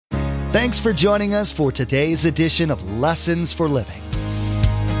Thanks for joining us for today's edition of Lessons for Living.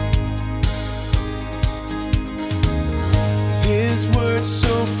 His word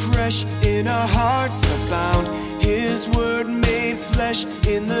so fresh in our hearts abound. His word made flesh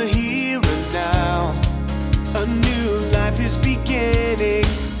in the here and now. A new life is beginning.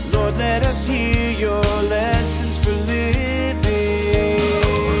 Lord, let us hear your lessons for living.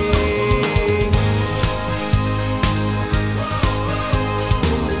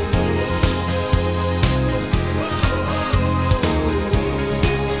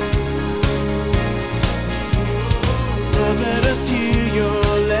 Lord, let us hear your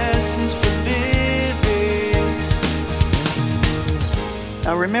lessons for living.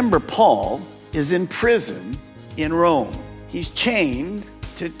 Now remember, Paul is in prison in Rome. He's chained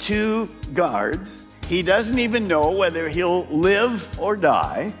to 2 guards. He doesn't even know whether he'll live or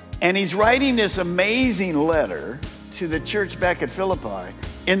die. And he's writing this amazing letter to the church back at Philippi.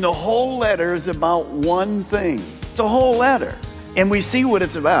 And the whole letter is about one thing. The whole letter. And we see what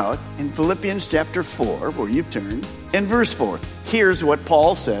it's about in Philippians chapter 4, where you've turned, in verse 4. Here's what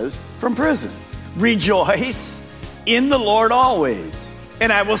Paul says from prison. Rejoice in the Lord always.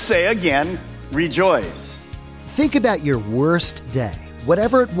 And I will say again, rejoice. Think about your worst day.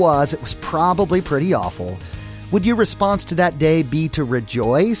 Whatever it was probably pretty awful. Would your response to that day be to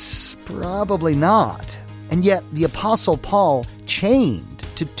rejoice? Probably not. And yet, the Apostle Paul, chained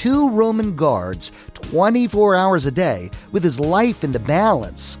to 2 Roman guards 24 hours a day, with his life in the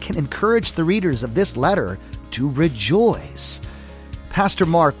balance, can encourage the readers of this letter to rejoice. Pastor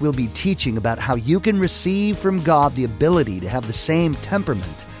Mark will be teaching about how you can receive from God the ability to have the same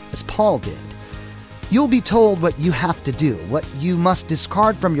temperament as Paul did. You'll be told what you have to do, what you must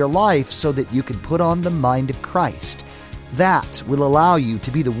discard from your life so that you can put on the mind of Christ. That will allow you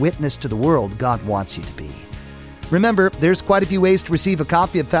to be the witness to the world God wants you to be. Remember, there's quite a few ways to receive a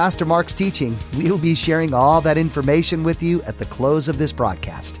copy of Pastor Mark's teaching. We'll be sharing all that information with you at the close of this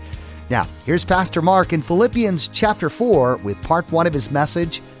broadcast. Now, here's Pastor Mark in Philippians chapter 4 with part 1 of his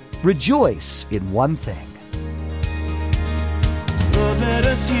message, Rejoice in One Thing. Lord, let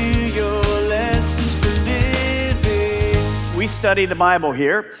us hear your lessons for living. We study the Bible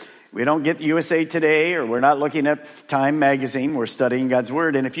here. We don't get USA Today, or we're not looking at Time magazine. We're studying God's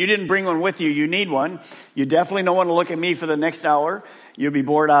Word. And if you didn't bring one with you, you need one. You definitely don't want to look at me for the next hour. You'll be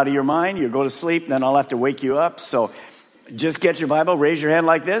bored out of your mind. You'll go to sleep, then I'll have to wake you up. So just get your Bible, raise your hand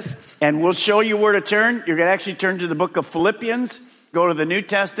like this, and we'll show you where to turn. You're going to actually turn to the book of Philippians, go to the New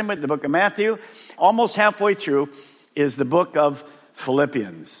Testament, the book of Matthew. Almost halfway through is the book of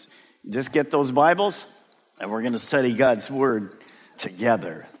Philippians. Just get those Bibles, and we're going to study God's Word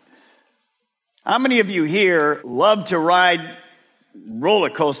together. How many of you here love to ride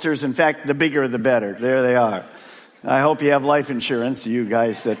roller coasters? In fact, the bigger the better. There they are. I hope you have life insurance, you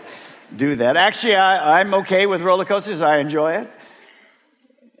guys that do that. Actually, I'm okay with roller coasters. I enjoy it.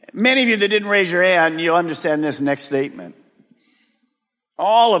 Many of you that didn't raise your hand, you'll understand this next statement.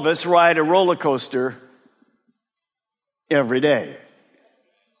 All of us ride a roller coaster every day.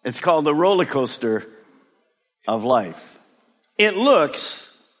 It's called the roller coaster of life. It looks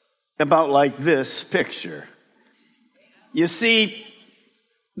about like this picture. You see,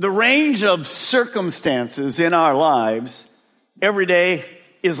 the range of circumstances in our lives every day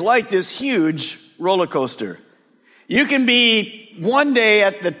is like this huge roller coaster. You can be one day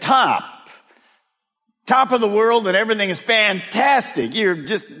at the top of the world, and everything is fantastic. You're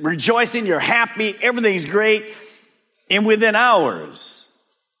just rejoicing, you're happy, everything's great. And within hours,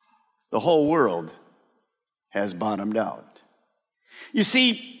 the whole world has bottomed out. You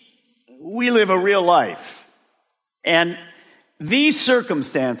see, we live a real life. And these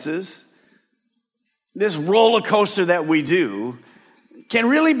circumstances, this roller coaster that we do, can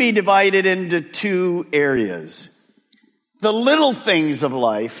really be divided into 2 areas. The little things of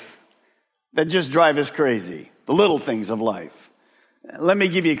life that just drive us crazy. The little things of life. Let me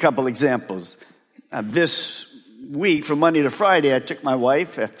give you a couple examples. This week, from Monday to Friday, I took my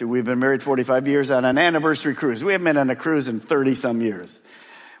wife, after we've been married 45 years, on an anniversary cruise. We haven't been on a cruise in 30-some years.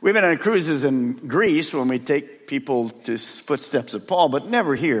 We've been on cruises in Greece when we take people to footsteps of Paul, but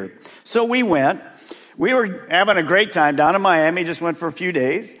never here. So we went. We were having a great time down in Miami, just went for a few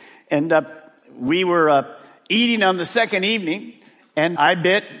days. And we were eating on the second evening, and I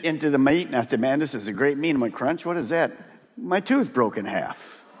bit into the meat, and I said, man, this is a great meat. I went, crunch, what is that? My tooth broke in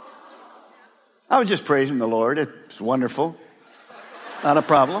half. I was just praising the Lord. It's wonderful. It's not a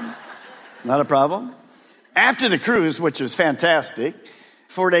problem. Not a problem. After the cruise, which was fantastic,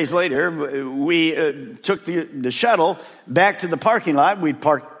 4 days later, we took the shuttle back to the parking lot. We'd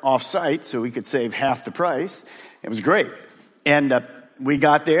parked off-site so we could save half the price. It was great. And we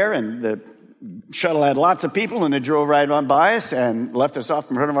got there, and the shuttle had lots of people, and it drove right on by us and left us off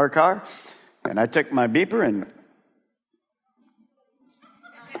in front of our car. And I took my beeper, and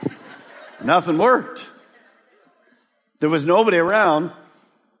nothing worked. There was nobody around.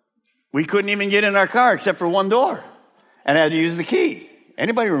 We couldn't even get in our car except for one door. And I had to use the key.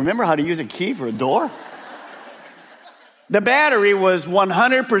 Anybody remember how to use a key for a door? The battery was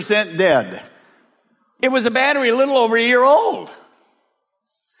 100% dead. It was a battery a little over a year old.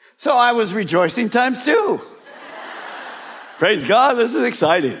 So I was rejoicing times two. Praise God, this is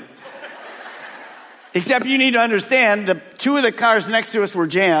exciting. Except you need to understand, the two of the cars next to us were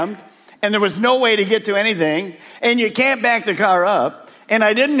jammed, and there was no way to get to anything, and you can't back the car up, and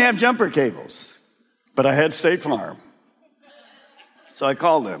I didn't have jumper cables, but I had State Farm. So I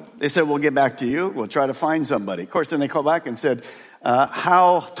called them. They said, we'll get back to you. We'll try to find somebody. Of course, then they called back and said,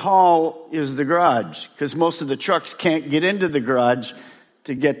 how tall is the garage? Because most of the trucks can't get into the garage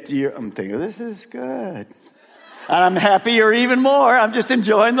to get to your... I'm thinking, this is good. And I'm happier even more. I'm just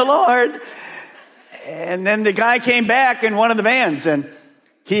enjoying the Lord. And then the guy came back in one of the vans, and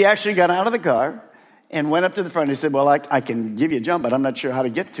he actually got out of the car and went up to the front. He said, well, I can give you a jump, but I'm not sure how to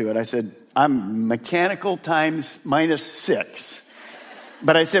get to it. I said, I'm mechanical times -6.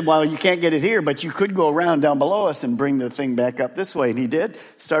 But I said, well, you can't get it here, but you could go around down below us and bring the thing back up this way. And he did,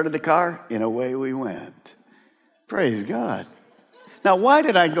 started the car, and away we went. Praise God. Now, why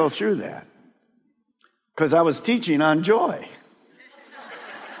did I go through that? Because I was teaching on joy.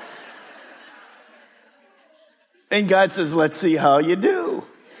 And God says, let's see how you do.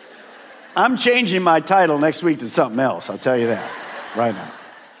 I'm changing my title next week to something else, I'll tell you that right now.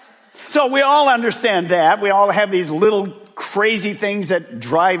 So we all understand that. We all have these little crazy things that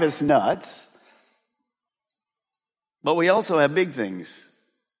drive us nuts. But we also have big things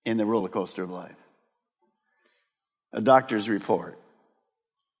in the roller coaster of life. A doctor's report.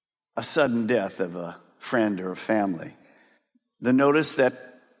 A sudden death of a friend or a family. The notice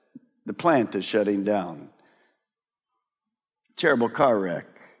that the plant is shutting down. Terrible car wreck.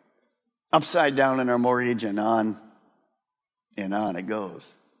 Upside down in our mortgage, and on it goes.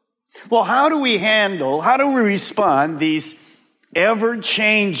 Well, how do we respond these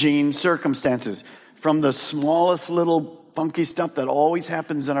ever-changing circumstances, from the smallest little funky stuff that always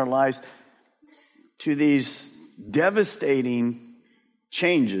happens in our lives to these devastating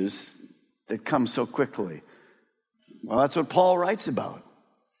changes that come so quickly? Well, that's what Paul writes about.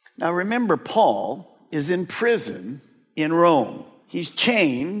 Now remember, Paul is in prison in Rome. He's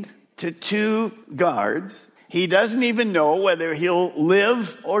chained to 2 guards. He doesn't even know whether he'll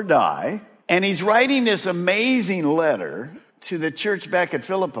live or die. And he's writing this amazing letter to the church back at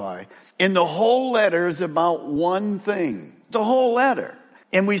Philippi. And the whole letter is about one thing. The whole letter.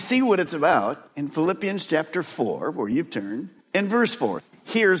 And we see what it's about in Philippians chapter 4, where you've turned, in verse 4.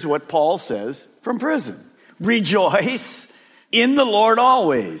 Here's what Paul says from prison. Rejoice in the Lord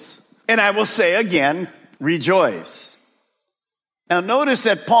always. And I will say again, rejoice. Now notice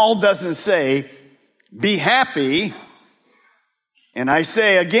that Paul doesn't say, be happy. And I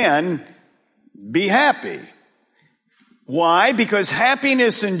say again, be happy. Why? Because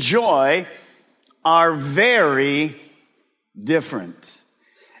happiness and joy are very different.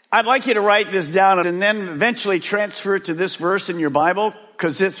 I'd like you to write this down and then eventually transfer it to this verse in your Bible,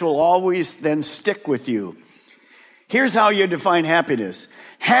 because this will always then stick with you. Here's how you define happiness.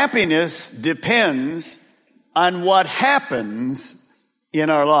 Happiness depends on what happens in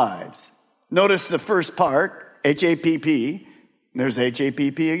our lives. Notice the first part, H-A-P-P. There's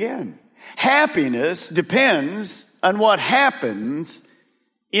H-A-P-P again. Happiness depends on what happens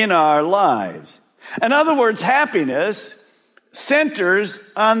in our lives. In other words, happiness centers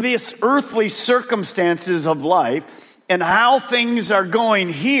on these earthly circumstances of life and how things are going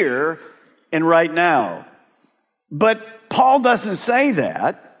here and right now. But Paul doesn't say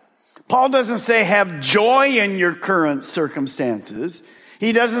that. Paul doesn't say have joy in your current circumstances.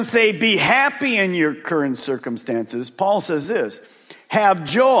 He doesn't say be happy in your current circumstances. Paul says this, have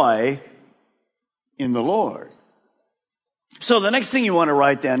joy in the Lord. So the next thing you want to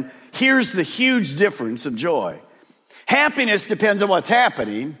write then, here's the huge difference of joy. Happiness depends on what's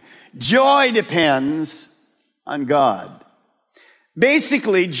happening. Joy depends on God.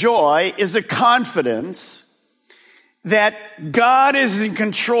 Basically, joy is a confidence that God is in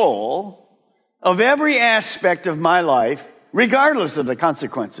control of every aspect of my life, regardless of the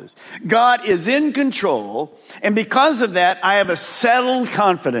consequences. God is in control, and because of that, I have a settled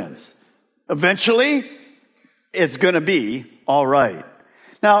confidence. Eventually, it's going to be all right.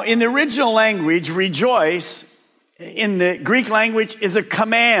 Now, in the original language, rejoice, in the Greek language, is a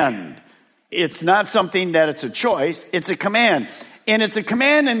command. It's not something that it's a choice, it's a command. And it's a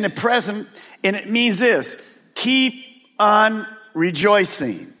command in the present, and it means this: keep on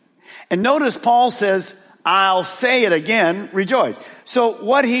rejoicing. And notice Paul says, I'll say it again, rejoice. So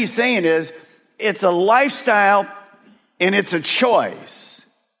what he's saying is, it's a lifestyle and it's a choice.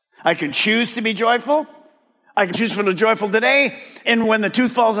 I can choose to be joyful. I can choose for the joyful today, and when the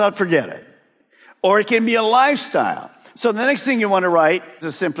tooth falls out, forget it. Or it can be a lifestyle. So the next thing you want to write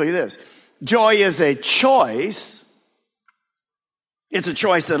is simply this: joy is a choice. It's a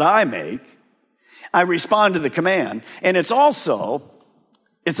choice that I make. I respond to the command. And it's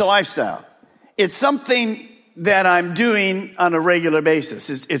a lifestyle. It's something that I'm doing on a regular basis.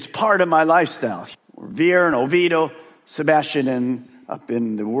 It's part of my lifestyle. Veer and Oviedo, Sebastian, and up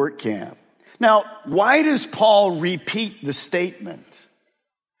in the work camp. Now, why does Paul repeat the statement?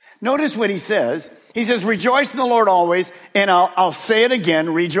 Notice what he says. He says, rejoice in the Lord always, and I'll say it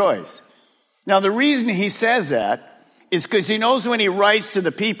again, rejoice. Now, the reason he says that is because he knows when he writes to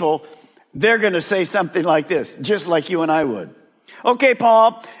the people, they're going to say something like this, just like you and I would. Okay,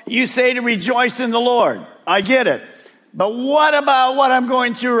 Paul, you say to rejoice in the Lord. I get it. But what about what I'm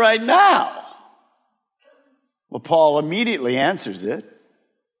going through right now? Well, Paul immediately answers it,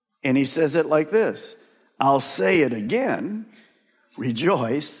 and he says it like this: I'll say it again,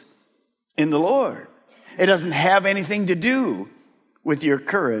 rejoice in the Lord. It doesn't have anything to do with your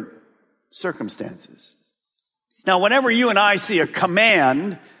current circumstances. Now, whenever you and I see a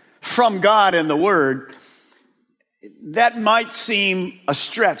command from God in the Word, that might seem a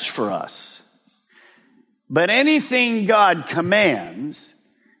stretch for us. But anything God commands,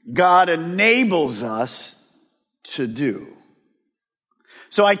 God enables us to do.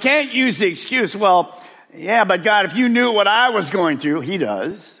 So I can't use the excuse, well, yeah, but God, if you knew what I was going through, He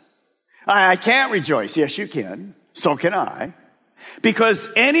does. I can't rejoice. Yes, you can. So can I. Because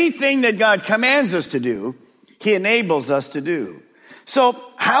anything that God commands us to do, He enables us to do. So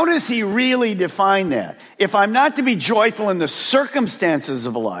how does He really define that? If I'm not to be joyful in the circumstances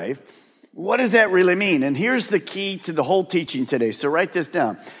of life, what does that really mean? And here's the key to the whole teaching today. So write this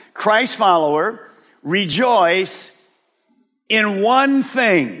down. Christ follower, rejoice in one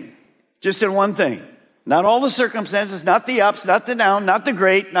thing. Just in one thing. Not all the circumstances, not the ups, not the down, not the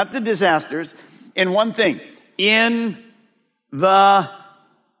great, not the disasters. In one thing. In the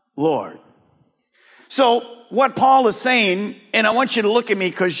Lord. So what Paul is saying, and I want you to look at me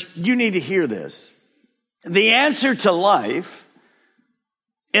because you need to hear this. The answer to life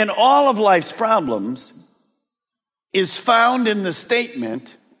and all of life's problems is found in the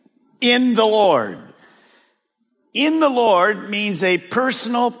statement, in the Lord. In the Lord means a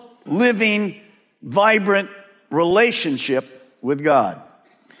personal, living, vibrant relationship with God.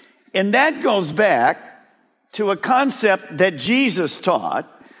 And that goes back to a concept that Jesus taught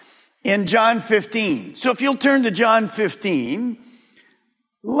in John 15. So if you'll turn to John 15,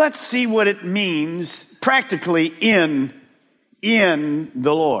 let's see what it means practically in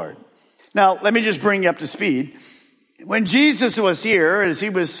the Lord. Now, let me just bring you up to speed. When Jesus was here, as He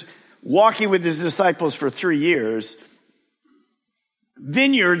was walking with His disciples for 3 years,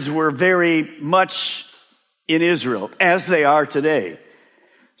 vineyards were very much in Israel, as they are today.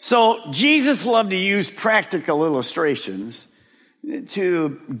 So Jesus loved to use practical illustrations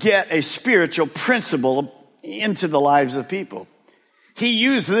to get a spiritual principle into the lives of people. He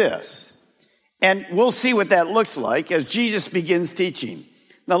used this, and we'll see what that looks like as Jesus begins teaching.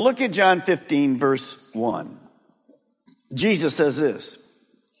 Now look at John 15, verse 1. Jesus says this,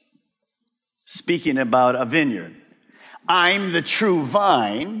 speaking about a vineyard. I'm the true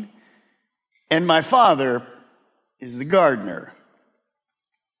vine, and my Father is the gardener.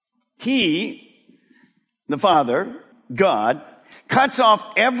 He, the Father, God, cuts off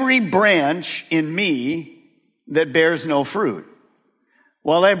every branch in me that bears no fruit,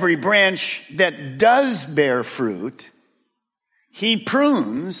 while every branch that does bear fruit, He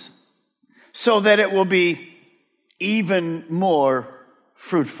prunes so that it will be even more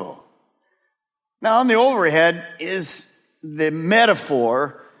fruitful. Now, on the overhead is the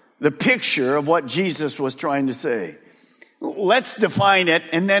metaphor, the picture of what Jesus was trying to say. Let's define it,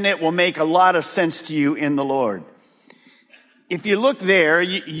 and then it will make a lot of sense to you in the Lord. If you look there,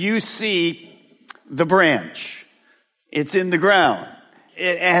 you see the branch. It's in the ground.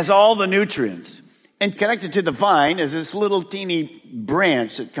 It has all the nutrients. And connected to the vine is this little teeny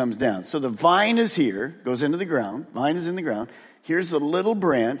branch that comes down. So the vine is here, goes into the ground. Vine is in the ground. Here's the little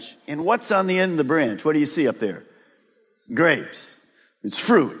branch. And what's on the end of the branch? What do you see up there? Grapes. It's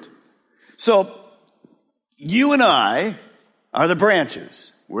fruit. So you and I are the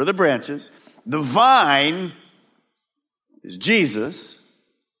branches. We're the branches. The vine is Jesus.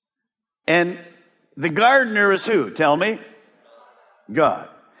 And the gardener is who? Tell me. God.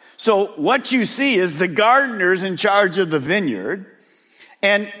 So what you see is the gardener's in charge of the vineyard,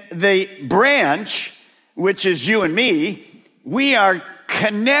 and the branch, which is you and me, we are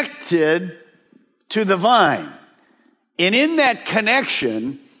connected to the vine. And in that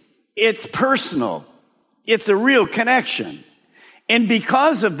connection, it's personal. It's a real connection. And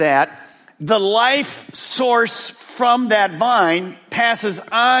because of that, the life source from that vine passes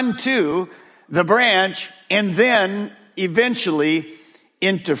on to the branch and then eventually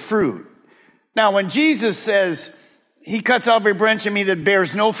into fruit. Now, when Jesus says he cuts off every branch in me that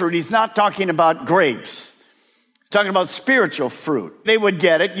bears no fruit, he's not talking about grapes. He's talking about spiritual fruit. They would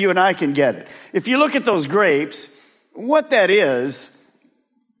get it. You and I can get it. If you look at those grapes, what that is,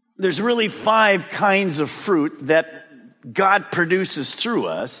 there's really 5 kinds of fruit that God produces through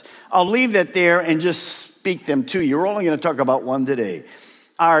us. I'll leave that there and just speak them to you. We're only going to talk about one today.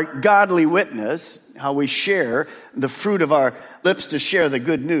 Our godly witness, how we share the fruit of our lips to share the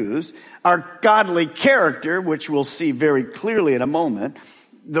good news. Our godly character, which we'll see very clearly in a moment.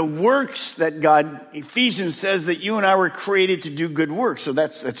 The works that God, Ephesians says that you and I were created to do good works. So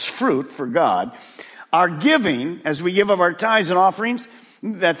that's fruit for God. Our giving, as we give of our tithes and offerings,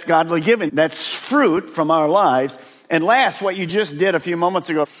 that's godly giving. That's fruit from our lives. And last, what you just did a few moments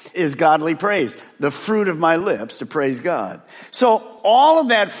ago is godly praise. The fruit of my lips to praise God. So all of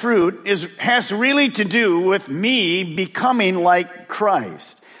that fruit has really to do with me becoming like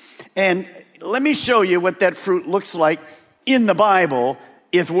Christ. And let me show you what that fruit looks like in the Bible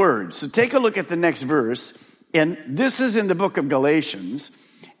with words. So take a look at the next verse. And this is in the book of Galatians.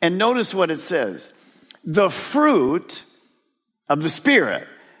 And notice what it says. The fruit of the Spirit,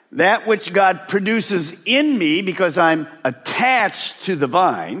 that which God produces in me because I'm attached to the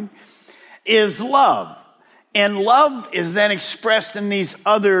vine, is love. And love is then expressed in these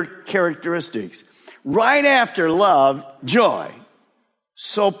other characteristics. Right after love, joy.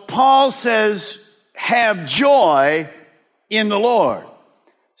 So Paul says, have joy in the Lord.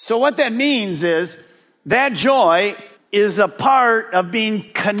 So what that means is that joy is a part of being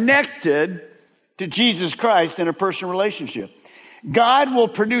connected to Jesus Christ in a personal relationship. God will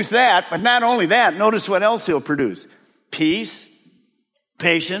produce that, but not only that, notice what else he'll produce. Peace,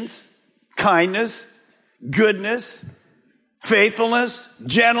 patience, kindness, goodness, faithfulness,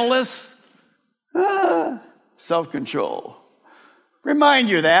 gentleness, self-control. Remind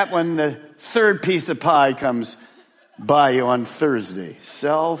you of that when the third piece of pie comes by you on Thursday.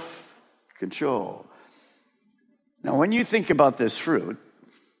 Self-control. Now, when you think about this fruit,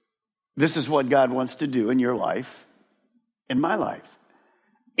 this is what God wants to do in your life, in my life.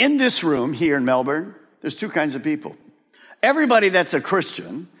 In this room here in Melbourne, there's 2 kinds of people. Everybody that's a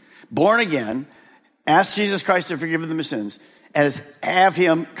Christian, born again, ask Jesus Christ to forgive them of sins, and have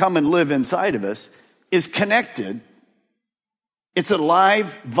him come and live inside of us, is connected. It's a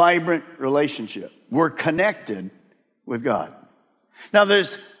live, vibrant relationship. We're connected with God. Now,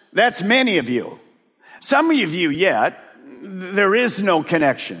 that's many of you. Some of you yet, there is no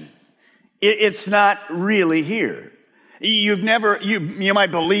connection. It's not really here. You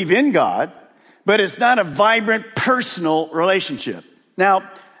might believe in God, but it's not a vibrant, personal relationship. Now,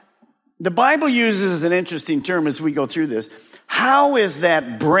 the Bible uses an interesting term as we go through this. How is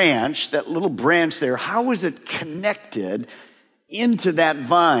that branch, that little branch there, how is it connected into that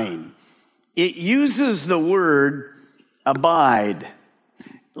vine? It uses the word abide.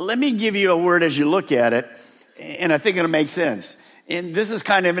 Let me give you a word as you look at it, and I think it'll make sense. And this is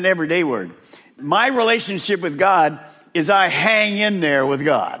kind of an everyday word. My relationship with God is I hang in there with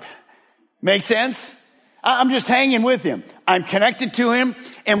God. Make sense? I'm just hanging with him. I'm connected to him.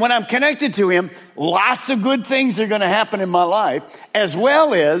 And when I'm connected to him, lots of good things are going to happen in my life, as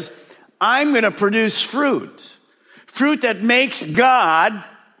well as I'm going to produce fruit. Fruit that makes God,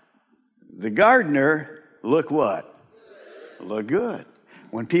 the gardener, look what? Look good.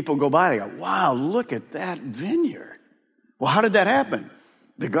 When people go by, they go, wow, look at that vineyard. Well, how did that happen?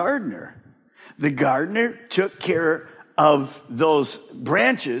 The gardener. The gardener took care of those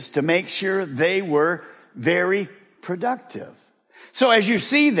branches to make sure they were very productive. So as you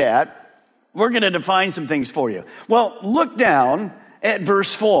see that, we're going to define some things for you. Well, look down at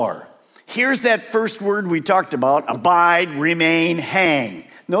verse 4. Here's that first word we talked about, abide, remain, hang.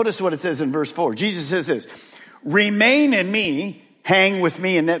 Notice what it says in verse 4. Jesus says this, remain in me, hang with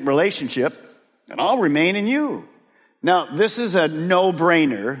me in that relationship, and I'll remain in you. Now, this is a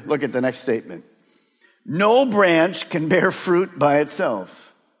no-brainer. Look at the next statement. No branch can bear fruit by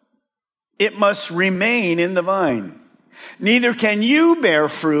itself. It must remain in the vine. Neither can you bear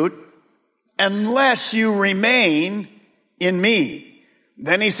fruit unless you remain in me.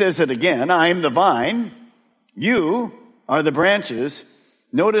 Then he says it again, I am the vine, you are the branches.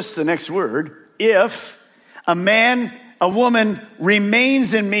 Notice the next word. If a woman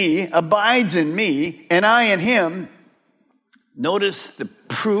remains in me, abides in me, and I in him, notice the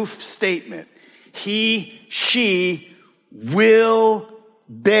proof statement. She will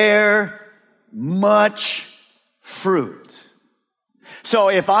bear much fruit. So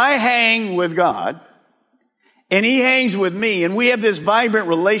if I hang with God, and he hangs with me, and we have this vibrant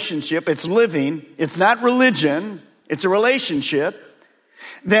relationship, it's living, it's not religion, it's a relationship,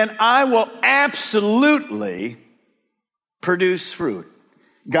 then I will absolutely produce fruit.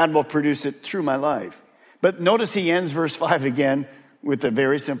 God will produce it through my life. But notice he ends verse 5 again with a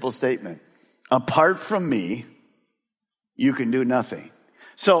very simple statement. Apart from me, you can do nothing.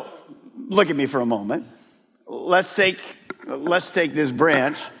 So look at me for a moment. Let's take this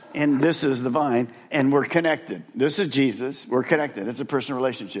branch, and this is the vine, and we're connected. This is Jesus. We're connected. It's a personal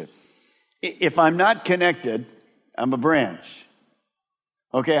relationship. If I'm not connected, I'm a branch.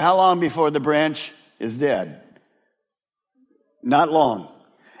 Okay, how long before the branch is dead? Not long.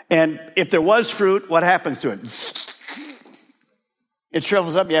 And if there was fruit, what happens to it? It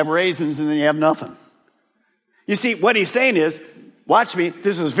shrivels up, you have raisins, and then you have nothing. You see, what he's saying is, watch me,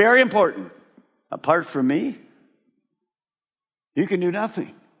 this is very important. Apart from me, you can do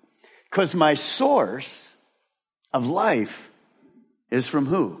nothing. Because my source of life is from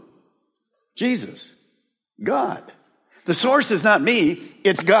who? Jesus. God. The source is not me,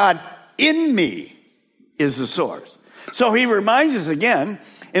 it's God in me is the source. So he reminds us again,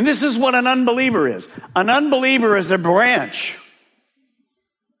 and this is what an unbeliever is. An unbeliever is a branch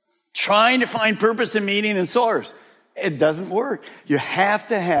trying to find purpose and meaning and source. It doesn't work. You have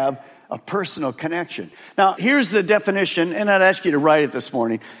to have a personal connection. Now, here's the definition, and I'd ask you to write it this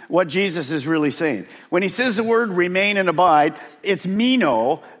morning, what Jesus is really saying. When he says the word remain and abide, it's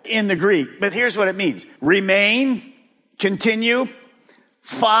meno in the Greek, but here's what it means. Remain, continue,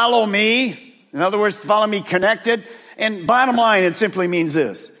 follow me. In other words, follow me connected. And bottom line, it simply means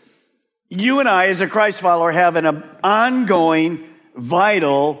this. You and I, as a Christ follower, have an ongoing,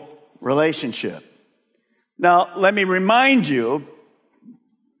 vital relationship. Now, let me remind you,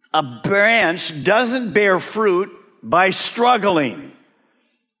 a branch doesn't bear fruit by struggling,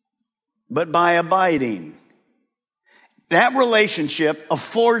 but by abiding. That relationship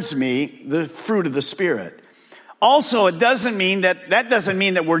affords me the fruit of the Spirit. Also, it doesn't mean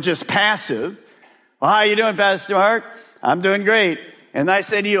that we're just passive. Well, how are you doing, Pastor Mark? I'm doing great. And I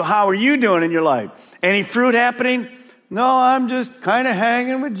say to you, how are you doing in your life? Any fruit happening? No, I'm just kind of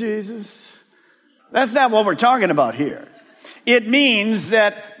hanging with Jesus. That's not what we're talking about here. It means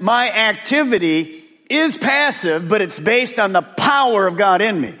that my activity is passive, but it's based on the power of God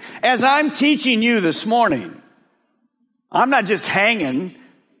in me. As I'm teaching you this morning, I'm not just hanging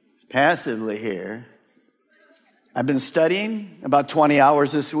passively here. I've been studying about 20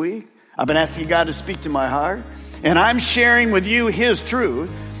 hours this week. I've been asking God to speak to my heart. And I'm sharing with you His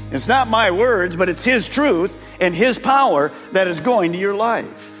truth. It's not my words, but it's His truth and His power that is going to your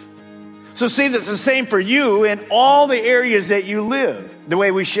life. So see, that's the same for you in all the areas that you live. The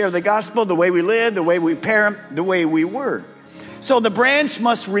way we share the gospel, the way we live, the way we parent, the way we work. So the branch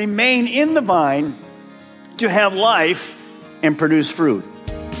must remain in the vine to have life and produce fruit.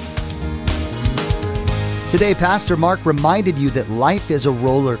 Today, Pastor Mark reminded you that life is a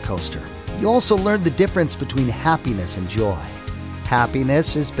roller coaster. You also learned the difference between happiness and joy.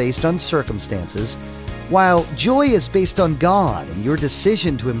 Happiness is based on circumstances, while joy is based on God and your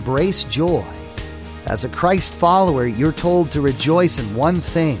decision to embrace joy. As a Christ follower, you're told to rejoice in one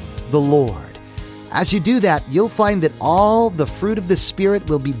thing, the Lord. As you do that, you'll find that all the fruit of the Spirit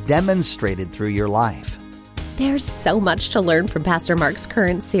will be demonstrated through your life. There's so much to learn from Pastor Mark's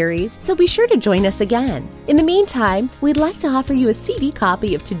current series, so be sure to join us again. In the meantime, we'd like to offer you a CD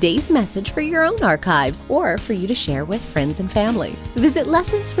copy of today's message for your own archives or for you to share with friends and family. Visit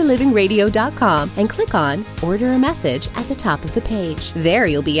lessonsforlivingradio.com and click on Order a Message at the top of the page. There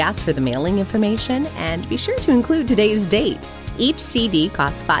you'll be asked for the mailing information, and be sure to include today's date. Each CD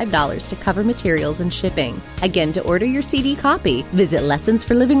costs $5 to cover materials and shipping. Again, to order your CD copy, visit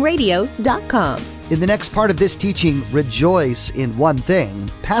lessonsforlivingradio.com. In the next part of this teaching, Rejoice in One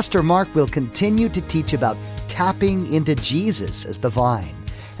Thing, Pastor Mark will continue to teach about tapping into Jesus as the vine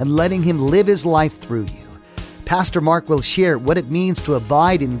and letting Him live His life through you. Pastor Mark will share what it means to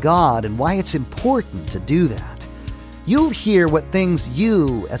abide in God and why it's important to do that. You'll hear what things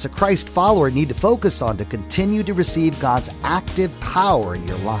you, as a Christ follower, need to focus on to continue to receive God's active power in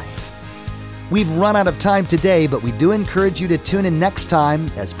your life. We've run out of time today, but we do encourage you to tune in next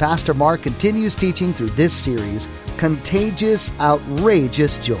time as Pastor Mark continues teaching through this series, Contagious,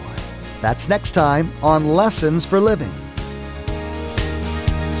 Outrageous Joy. That's next time on Lessons for Living.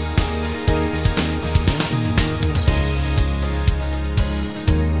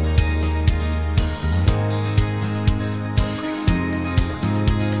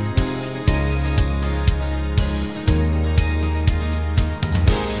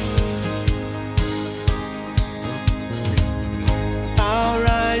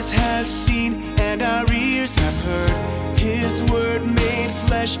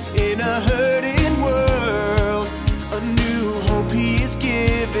 fresh in a hurting world. A new hope he is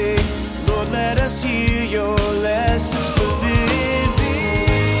giving.